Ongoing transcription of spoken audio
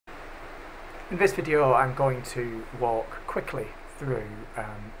In this video I'm going to walk quickly through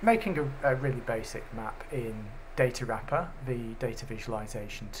making a really basic map in Datawrapper, the data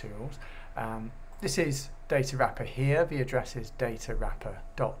visualization tools. This is Datawrapper here, the address is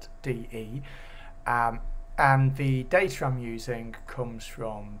datawrapper.de, and the data I'm using comes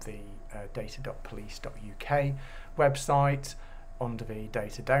from the data.police.uk website under the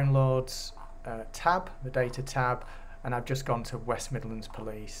data downloads tab, the data tab. And I've just gone to West Midlands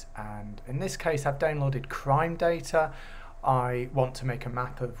Police, and in this case I've downloaded crime data. I want to make a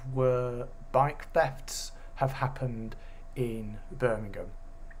map of where bike thefts have happened in Birmingham.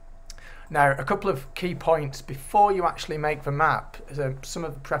 Now, a couple of key points before you actually make the map. Some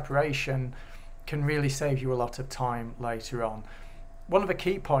of the preparation can really save you a lot of time later on. One of the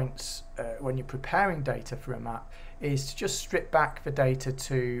key points when you're preparing data for a map is to just strip back the data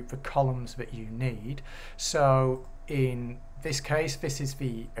to the columns that you need. So in this case, this is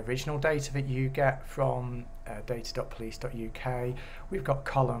the original data that you get from data.police.uk. We've got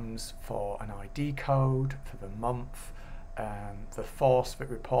columns for an ID code, for the month, the force that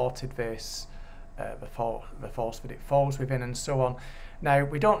reported this, the force that it falls within, and so on. Now,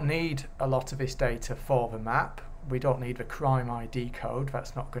 we don't need a lot of this data for the map. We don't need the crime ID code,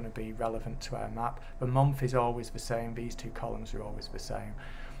 that's not going to be relevant to our map. The month is always the same, these two columns are always the same.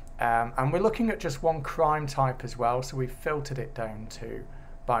 And we're looking at just one crime type as well, so we've filtered it down to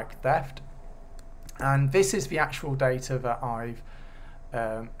bike theft. And this is the actual data that I've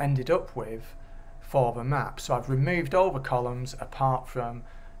ended up with for the map. So I've removed all the columns apart from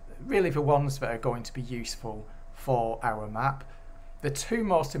really the ones that are going to be useful for our map. The two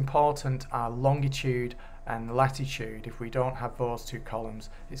most important are longitude and latitude. If we don't have those two columns,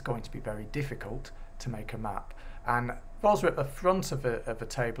 it's going to be very difficult to make a map. And those are at the front of the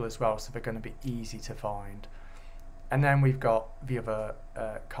table as well, so they're going to be easy to find. And then we've got the other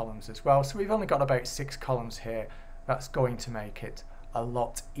columns as well. So we've only got about 6 columns here. That's going to make it a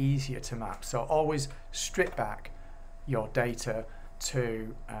lot easier to map. So always strip back your data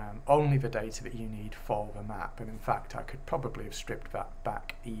to only the data that you need for the map. And in fact, I could probably have stripped that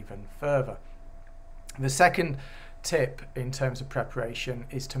back even further. The second tip in terms of preparation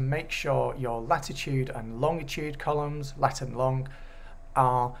is to make sure your latitude and longitude columns, lat and long,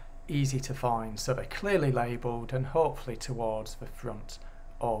 are easy to find, so they're clearly labelled and hopefully towards the front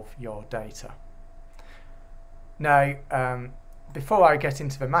of your data. Now, before I get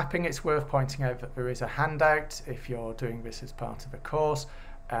into the mapping, it's worth pointing out that there is a handout if you're doing this as part of a course,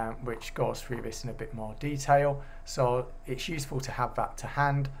 which goes through this in a bit more detail, so it's useful to have that to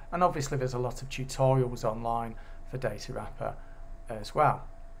hand. And obviously there's a lot of tutorials online for Datawrapper as well.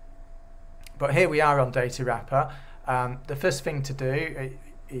 But here we are on Datawrapper. The first thing to do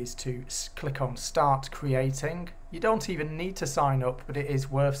is to click on Start Creating. You don't even need to sign up, but it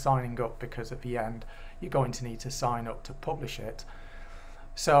is worth signing up because at the end you're going to need to sign up to publish it.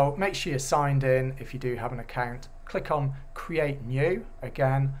 So make sure you're signed in if you do have an account. Click on Create New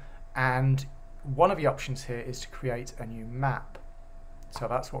again, and one of the options here is to create a new map. So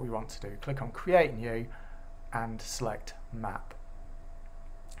that's what we want to do. Click on Create New and select Map.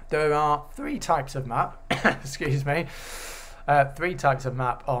 There are 3 types of map, excuse me, 3 types of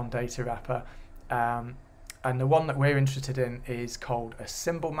map on Datawrapper, and the one that we're interested in is called a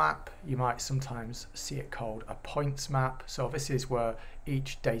symbol map. You might sometimes see it called a points map. So this is where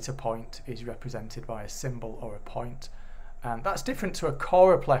each data point is represented by a symbol or a point. And that's different to a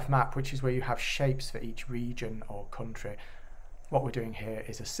choropleth map, which is where you have shapes for each region or country. What we're doing here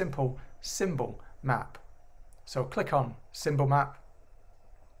is a simple symbol map. So click on Symbol Map,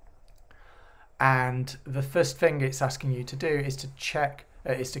 and the first thing it's asking you to do is to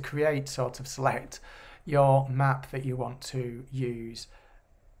select your map that you want to use,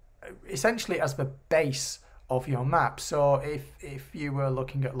 essentially as the base of your map. So if you were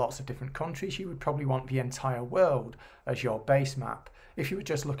looking at lots of different countries, you would probably want the entire world as your base map. If you were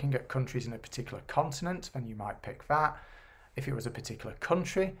just looking at countries in a particular continent, then you might pick that. If it was a particular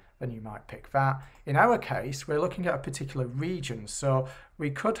country, then you might pick that. In our case, we're looking at a particular region, so we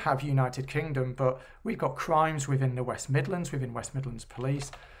could have United Kingdom, but we've got crimes within the West Midlands, within West Midlands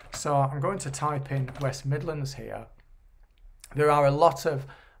Police. So I'm going to type in West Midlands here. There are a lot of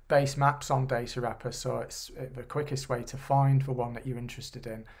base maps on Datawrapper, so it's the quickest way to find the one that you're interested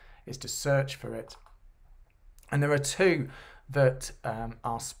in is to search for it. And there are 2 that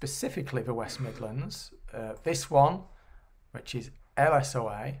are specifically the West Midlands. This one, which is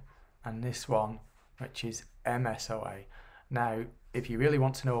LSOA, and this one, which is MSOA. Now, if you really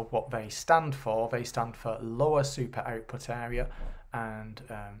want to know what they stand for Lower Super Output Area and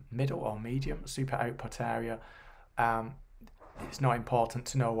Middle or Medium Super Output Area. it's not important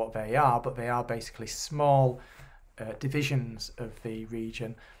to know what they are, but they are basically small divisions of the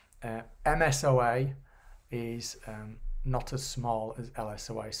region. MSOA is not as small as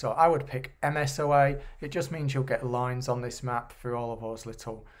LSOA. So I would pick MSOA. It just means you'll get lines on this map for all of those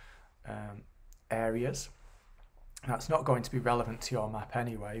little areas. That's not going to be relevant to your map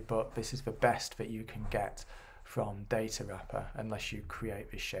anyway, but this is the best that you can get from Datawrapper unless you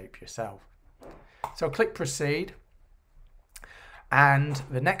create this shape yourself. So click proceed. And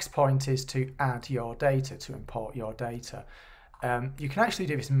the next point is to add your data, to import your data. You can actually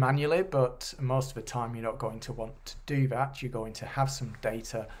do this manually, but most of the time you're not going to want to do that. You're going to have some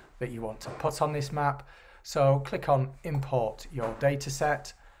data that you want to put on this map. So click on import your data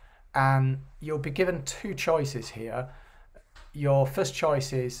set, and you'll be given two choices here. Your first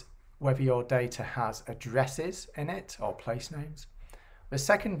choice is whether your data has addresses in it or place names. The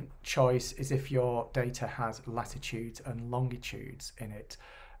second choice is if your data has latitudes and longitudes in it.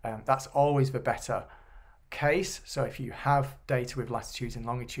 That's always the better case. So if you have data with latitudes and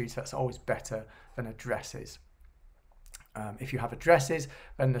longitudes, that's always better than addresses. If you have addresses,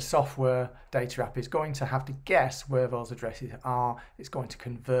 then the software Datawrapper is going to have to guess where those addresses are. It's going to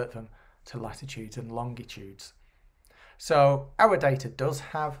convert them to latitudes and longitudes. So our data does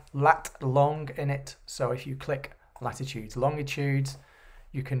have lat-long in it. So if you click latitudes, longitudes,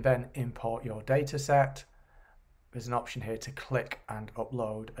 you can then import your data set. There's an option here to click and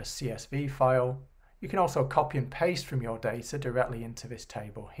upload a CSV file. You can also copy and paste from your data directly into this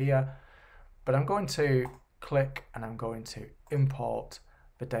table here. But I'm going to click and I'm going to import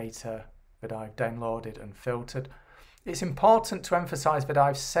the data that I've downloaded and filtered. It's important to emphasize that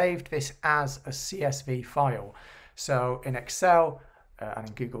I've saved this as a CSV file. So in Excel and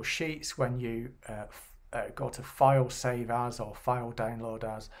in Google Sheets, when you go to File Save As or File Download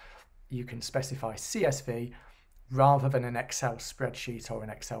As, you can specify CSV rather than an Excel spreadsheet or an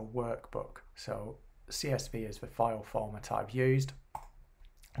Excel workbook. So CSV is the file format I've used.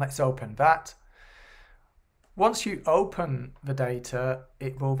 Let's open that. Once you open the data,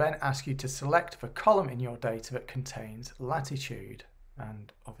 it will then ask you to select the column in your data that contains latitude.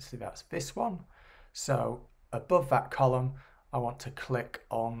 And obviously that's this one. So above that column, I want to click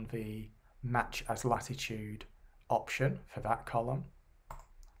on the Match as Latitude option for that column.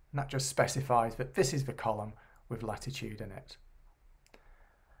 And that just specifies that this is the column with latitude in it.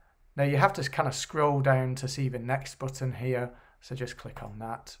 Now you have to kind of scroll down to see the next button here. So just click on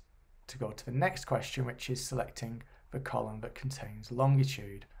that to go to the next question, which is selecting the column that contains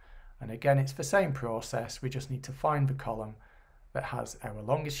longitude. And again, it's the same process. We just need to find the column that has our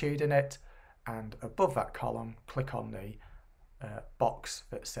longitude in it. And above that column, click on the box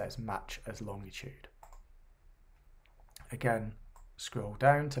that says Match as Longitude. Again, scroll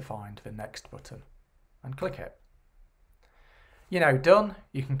down to find the next button and click it. You're now done.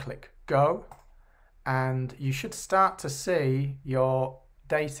 You can click Go, and you should start to see your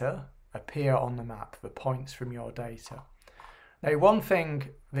data appear on the map, the points from your data. Now, one thing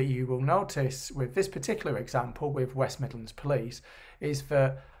that you will notice with this particular example with West Midlands Police is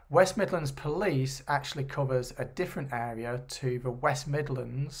that West Midlands Police actually covers a different area to the West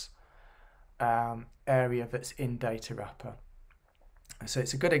Midlands area that's in Datawrapper. So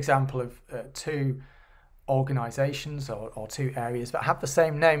it's a good example of two organisations or two areas that have the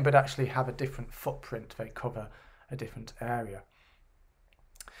same name but actually have a different footprint. They cover a different area.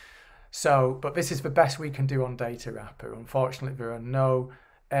 So, but this is the best we can do on Datawrapper. Unfortunately, there are no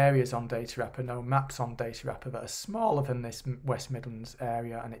areas on Datawrapper, no maps on Datawrapper that are smaller than this West Midlands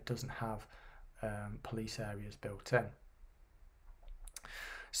area, and it doesn't have police areas built in.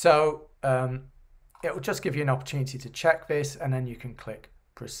 So it will just give you an opportunity to check this, and then you can click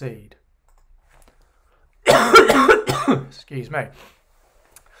proceed. Excuse me.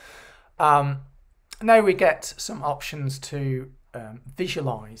 Now we get some options to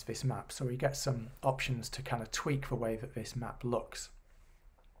visualize this map. So we get some options to kind of tweak the way that this map looks.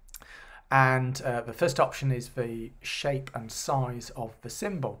 And the first option is the shape and size of the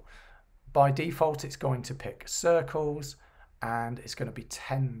symbol. By default, it's going to pick circles, and it's going to be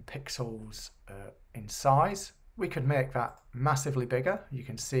 10 pixels in size. We could make that massively bigger. You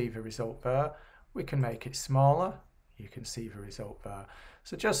can see the result there. We can make it smaller. You can see the result there.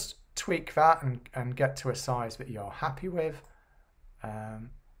 So just tweak that and get to a size that you're happy with.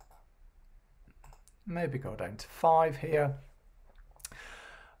 Maybe go down to 5 here.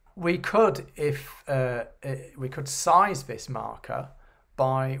 We could, we could size this marker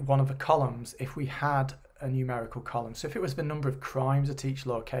by one of the columns if we had a numerical column. So if it was the number of crimes at each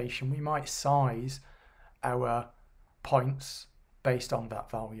location, we might size our points based on that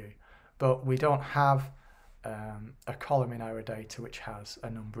value. But we don't have a column in our data which has a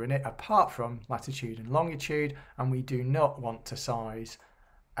number in it, apart from latitude and longitude, and we do not want to size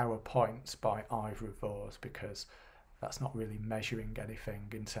our points by either of those because that's not really measuring anything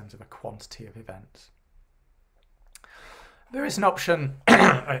in terms of a quantity of events. There is an option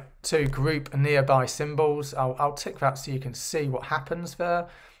to group nearby symbols. I'll tick that so you can see what happens there.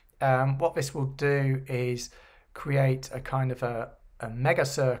 What this will do is create a kind of a mega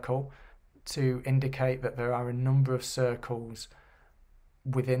circle to indicate that there are a number of circles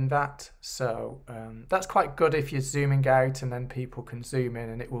within that. So that's quite good if you're zooming out and then people can zoom in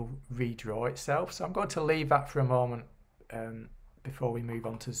and it will redraw itself. So I'm going to leave that for a moment before we move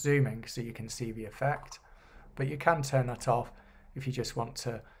on to zooming so you can see the effect. But you can turn that off if you just want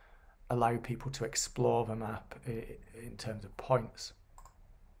to allow people to explore the map in terms of points.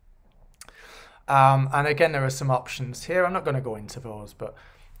 And again, there are some options here. I'm not going to go into those, but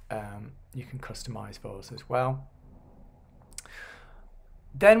you can customize those as well.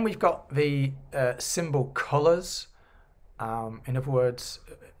 Then we've got the symbol colors. In other words,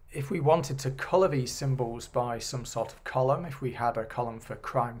 if we wanted to color these symbols by some sort of column, if we had a column for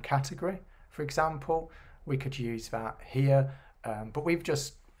crime category, for example, we could use that here. But we've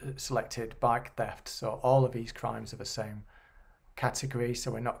just selected bike theft, so all of these crimes are the same category,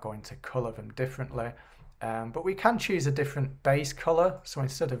 so we're not going to color them differently. But we can choose a different base color. So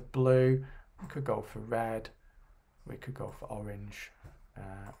instead of blue, we could go for red, we could go for orange,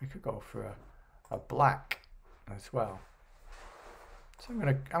 we could go for a black as well. So I'm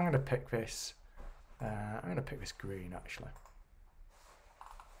gonna pick this. I'm gonna pick this green actually.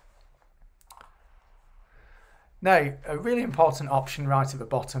 Now, a really important option right at the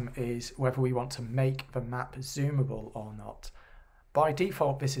bottom is whether we want to make the map zoomable or not. By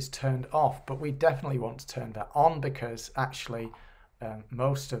default, this is turned off, but we definitely want to turn that on because actually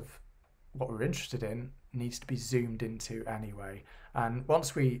most of what we're interested in needs to be zoomed into anyway. And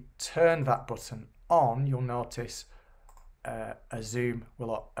once we turn that button on, you'll notice a zoom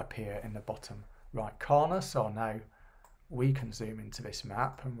will appear in the bottom right corner. So now we can zoom into this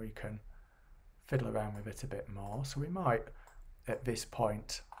map and we can fiddle around with it a bit more. So we might, at this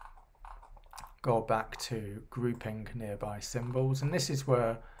point, go back to grouping nearby symbols, and this is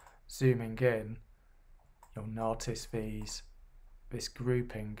where zooming in, you'll notice this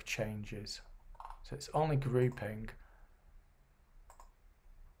grouping changes. So it's only grouping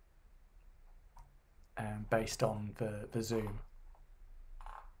based on the zoom.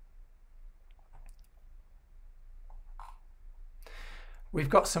 We've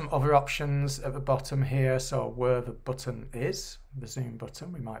got some other options at the bottom here. So where the button is, the zoom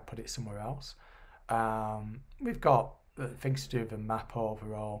button, we might put it somewhere else. We've got things to do with the map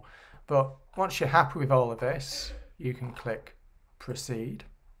overall. But once you're happy with all of this, you can click proceed.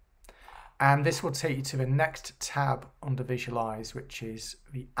 And this will take you to the next tab under visualize, which is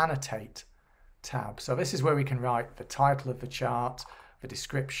the annotate tab. So this is where we can write the title of the chart, the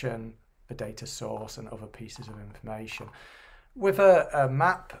description, the data source, and other pieces of information. With a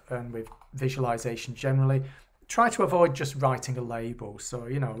map and with visualization generally, try to avoid just writing a label. So,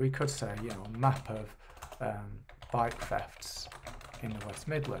 we could say, map of bike thefts in the West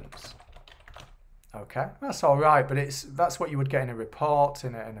Midlands. Okay, that's all right, but that's what you would get in a report,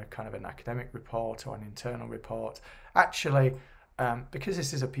 in a kind of an academic report or an internal report. Actually, because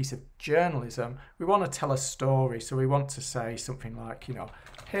this is a piece of journalism, we want to tell a story. So we want to say something like,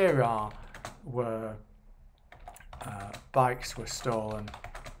 here are where bikes were stolen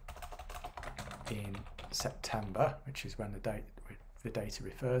in September, which is when the data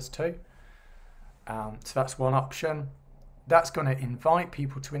refers to. So that's one option. That's going to invite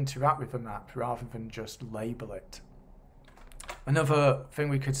people to interact with the map rather than just label it. Another thing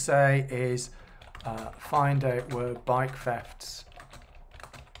we could say is find out where bike thefts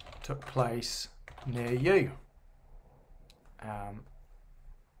took place near you.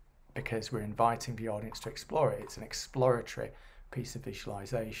 Because we're inviting the audience to explore it. It's an exploratory piece of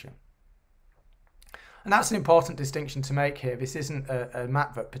visualization. And that's an important distinction to make here. This isn't a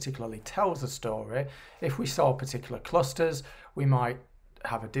map that particularly tells a story. If we saw particular clusters, we might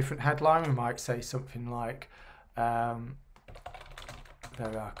have a different headline. We might say something like, there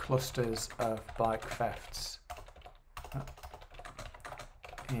are clusters of bike thefts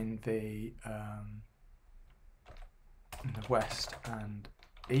in the west and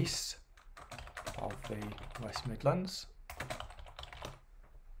east of the West Midlands.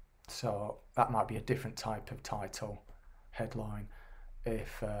 So that might be a different type of title headline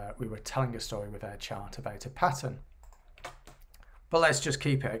if we were telling a story with our chart about a pattern. But let's just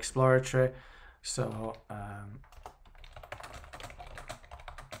keep it exploratory. So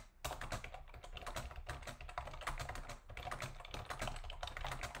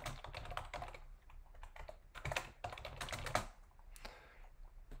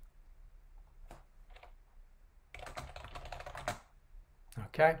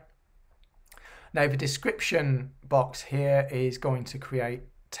Okay. Now the description box here is going to create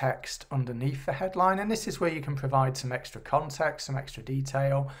text underneath the headline, and this is where you can provide some extra context, some extra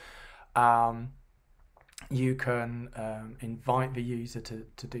detail. You can invite the user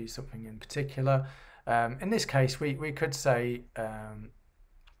to do something in particular. In this case, we could say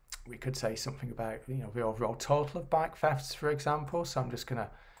something about, you know, the overall total of bike thefts, for example. So I'm just going to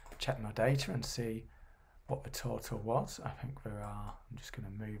check my data and see what the total was. I think there are. I'm just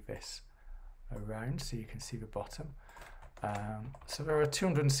going to move this around so you can see the bottom. So there are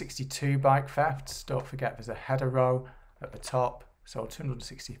 262 bike thefts. Don't forget there's a header row at the top. So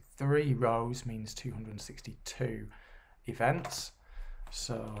 263 rows means 262 events.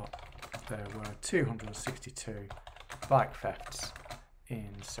 So there were 262 bike thefts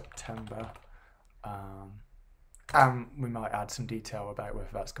in September. And we might add some detail about whether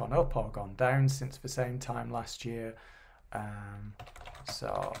that's gone up or gone down since the same time last year.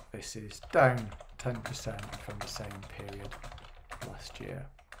 So this is down 10% from the same period last year.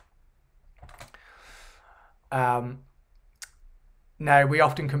 Now, we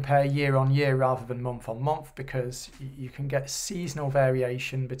often compare year on year rather than month on month because you can get seasonal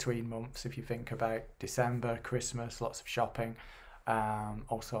variation between months if you think about December, Christmas, lots of shopping.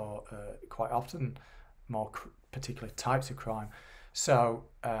 Also, quite often, more particular types of crime. So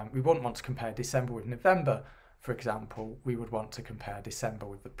we wouldn't want to compare December with November, for example. We would want to compare December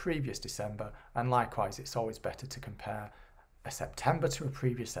with the previous December. And likewise, it's always better to compare a September to a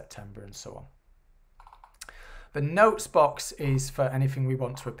previous September and so on. The notes box is for anything we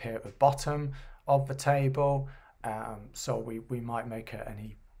want to appear at the bottom of the table. So we might make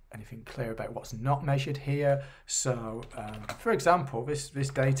anything clear about what's not measured here. So, for example, this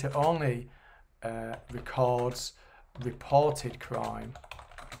data only records reported crime.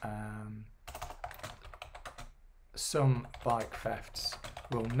 Some bike thefts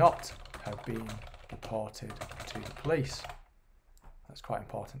will not have been reported to the police. That's quite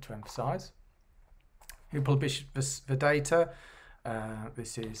important to emphasise. Who published the data?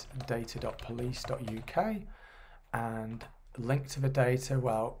 This is data.police.uk, and link to the data,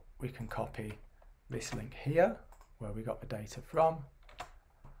 well, we can copy this link here where we got the data from.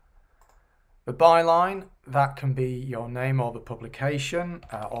 The byline, that can be your name or the publication,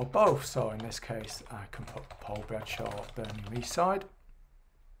 or both. So in this case, I can put Paul Bradshaw, Birmingham East Side.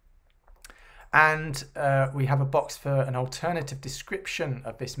 And we have a box for an alternative description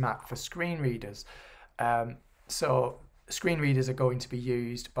of this map for screen readers. So screen readers are going to be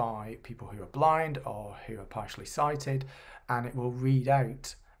used by people who are blind or who are partially sighted, and it will read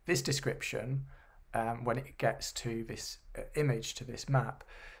out this description when it gets to this image, to this map.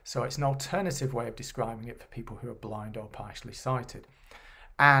 So it's an alternative way of describing it for people who are blind or partially sighted.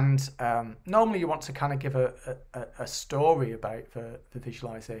 And normally you want to kind of give a story about the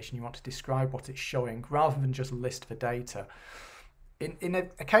visualization. You want to describe what it's showing rather than just list the data. In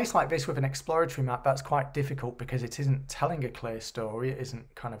a case like this with an exploratory map, that's quite difficult because it isn't telling a clear story. It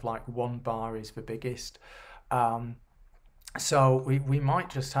isn't kind of like one bar is the biggest. So we might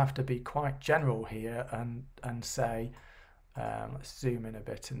just have to be quite general here and say, let's zoom in a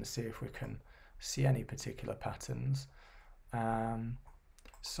bit and see if we can see any particular patterns.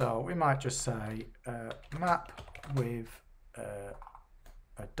 So we might just say map with a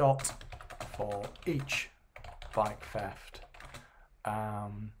dot for each bike theft.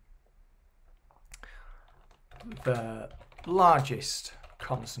 The largest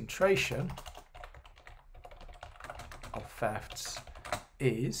concentration of thefts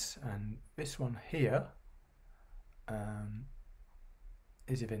is, and this one here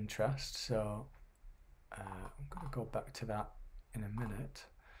is of interest, so I'm going to go back to that in a minute.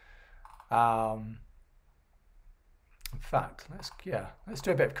 In fact, let's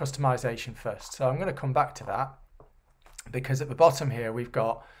do a bit of customization first. So I'm going to come back to that, because at the bottom here we've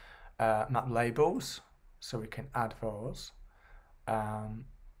got map labels, so we can add those.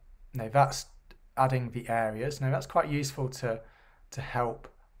 Now that's adding the areas. Now that's quite useful to help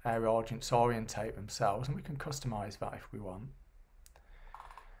our audience orientate themselves, and we can customize that if we want.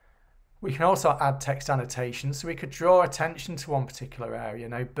 We can also add text annotations, so we could draw attention to one particular area.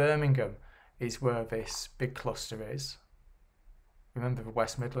 Now Birmingham is where this big cluster is. Remember, the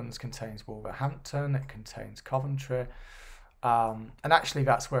West Midlands contains Wolverhampton, it contains Coventry, and actually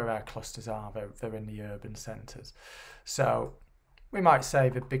that's where our clusters are. They're in the urban centres. So we might say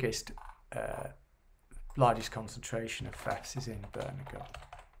the biggest, largest concentration of thefts is in Birmingham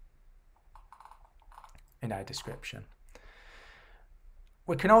in our description.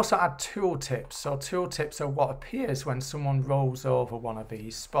 We can also add tooltips. So tooltips are what appears when someone rolls over one of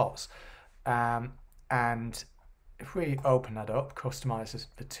these spots. And if we open that up, customize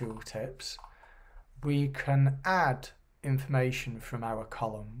the tooltips, we can add information from our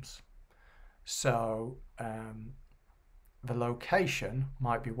columns. So the location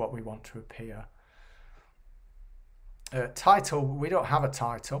might be what we want to appear. Title, we don't have a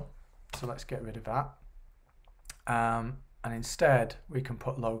title, so let's get rid of that. And instead we can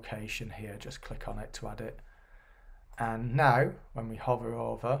put location here, just click on it to add it. And now when we hover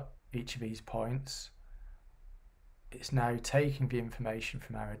over each of these points, it's now taking the information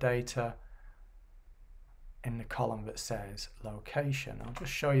from our data in the column that says location. I'll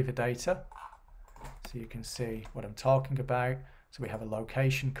just show you the data so you can see what I'm talking about. So we have a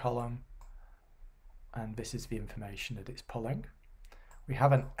location column, and this is the information that it's pulling. We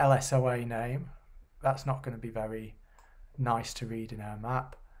have an LSOA name. That's not going to be very nice to read in our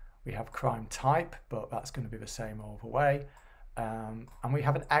map. We have crime type, but that's going to be the same all the way. And we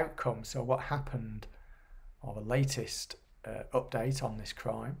have an outcome, so what happened, or the latest update on this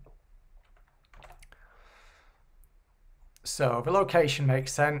crime. So the location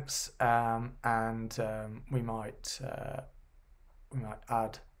makes sense, and we might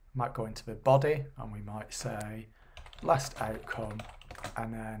go into the body, and we might say last outcome,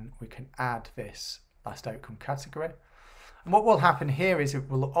 and then we can add this last outcome category. And what will happen here is it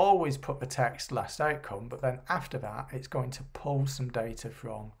will always put the text last outcome, but then after that it's going to pull some data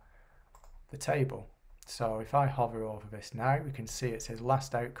from the table. So if I hover over this now, we can see it says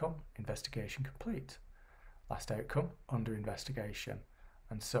last outcome, investigation complete. Last outcome, under investigation,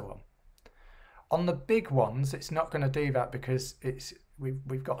 and so on. On the big ones, it's not going to do that because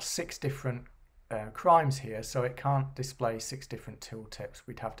we've got 6 different crimes here, so it can't display 6 different tooltips.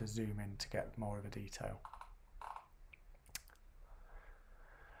 We'd have to zoom in to get more of the detail.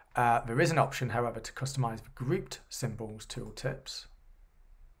 There is an option, however, to customize the grouped symbols tooltips.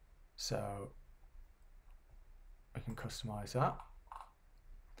 So we can customize that.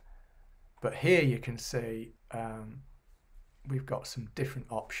 But here you can see we've got some different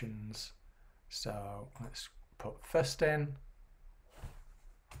options. So let's put first in,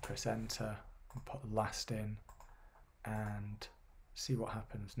 press enter, and put last in, and see what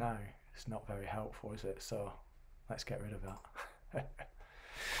happens now. It's not very helpful, is it? So let's get rid of that.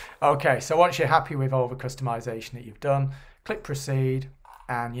 Okay, so once you're happy with all the customization that you've done, click proceed,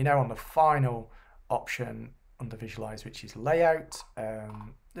 and you're now on the final option under visualize, which is layout.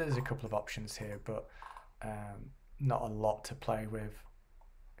 There's a couple of options here, but not a lot to play with.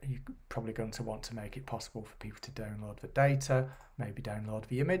 You're probably going to want to make it possible for people to download the data, maybe download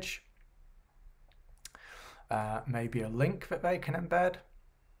the image, maybe a link that they can embed,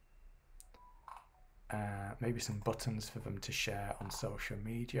 maybe some buttons for them to share on social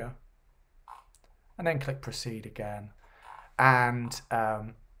media, and then click proceed again. And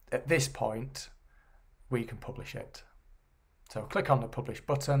at this point we can publish it. So click on the publish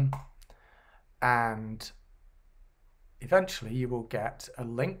button, and eventually you will get a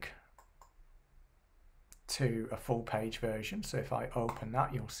link to a full page version. So if I open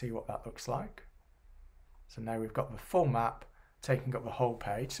that, you'll see what that looks like. So now we've got the full map taking up the whole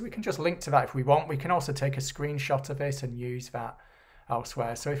page. So we can just link to that if we want. We can also take a screenshot of it and use that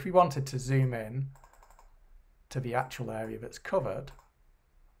elsewhere. So if we wanted to zoom in to the actual area that's covered,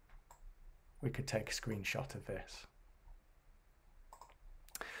 we could take a screenshot of this.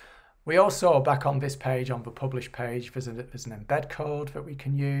 We also, back on this page, on the publish page, there's an embed code that we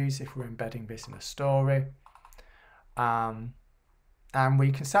can use if we're embedding this in a story. And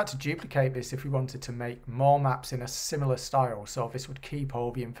we can start to duplicate this if we wanted to make more maps in a similar style. So this would keep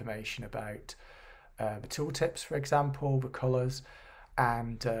all the information about the tooltips, for example, the colors,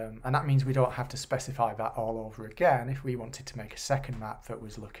 and that means we don't have to specify that all over again. If we wanted to make a second map that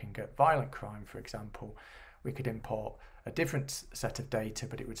was looking at violent crime, for example, we could import a different set of data,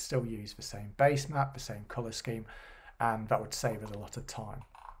 but it would still use the same base map, the same color scheme, and that would save us a lot of time.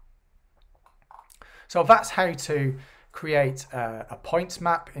 So that's how to create a points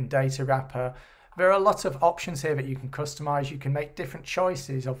map in Datawrapper. There are a lot of options here that you can customize. You can make different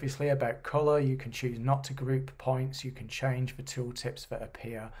choices, obviously, about color. You can choose not to group points. You can change the tooltips that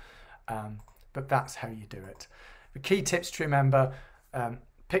appear, but that's how you do it. The key tips to remember: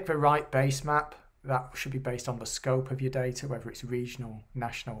 pick the right base map. That should be based on the scope of your data, whether it's regional,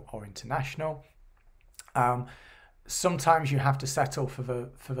 national, or international. Sometimes you have to settle for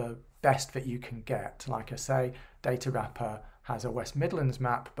the best that you can get. Like I say, Datawrapper has a West Midlands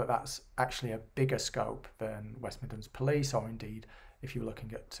map, but that's actually a bigger scope than West Midlands Police, or indeed if you're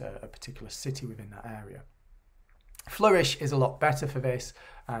looking at a particular city within that area. Flourish is a lot better for this,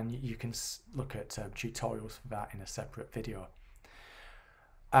 and you can look at tutorials for that in a separate video.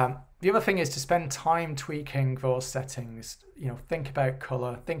 The other thing is to spend time tweaking those settings. You know, think about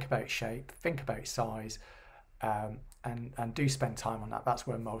color, think about shape, think about size, and do spend time on that. That's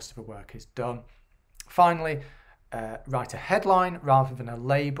where most of the work is done. Finally, write a headline rather than a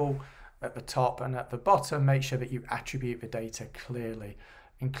label at the top, and at the bottom make sure that you attribute the data clearly,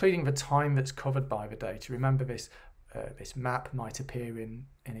 including the time that's covered by the data. Remember, this map might appear in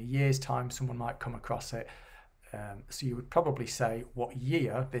a year's time. Someone might come across it. So you would probably say what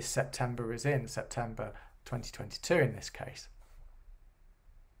year this September is in, September 2022 in this case.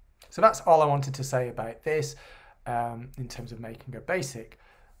 So that's all I wanted to say about this in terms of making a basic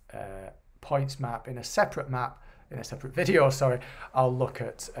points map. In a separate video, I'll look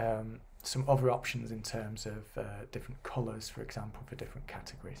at some other options in terms of different colors, for example, for different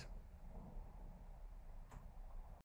categories.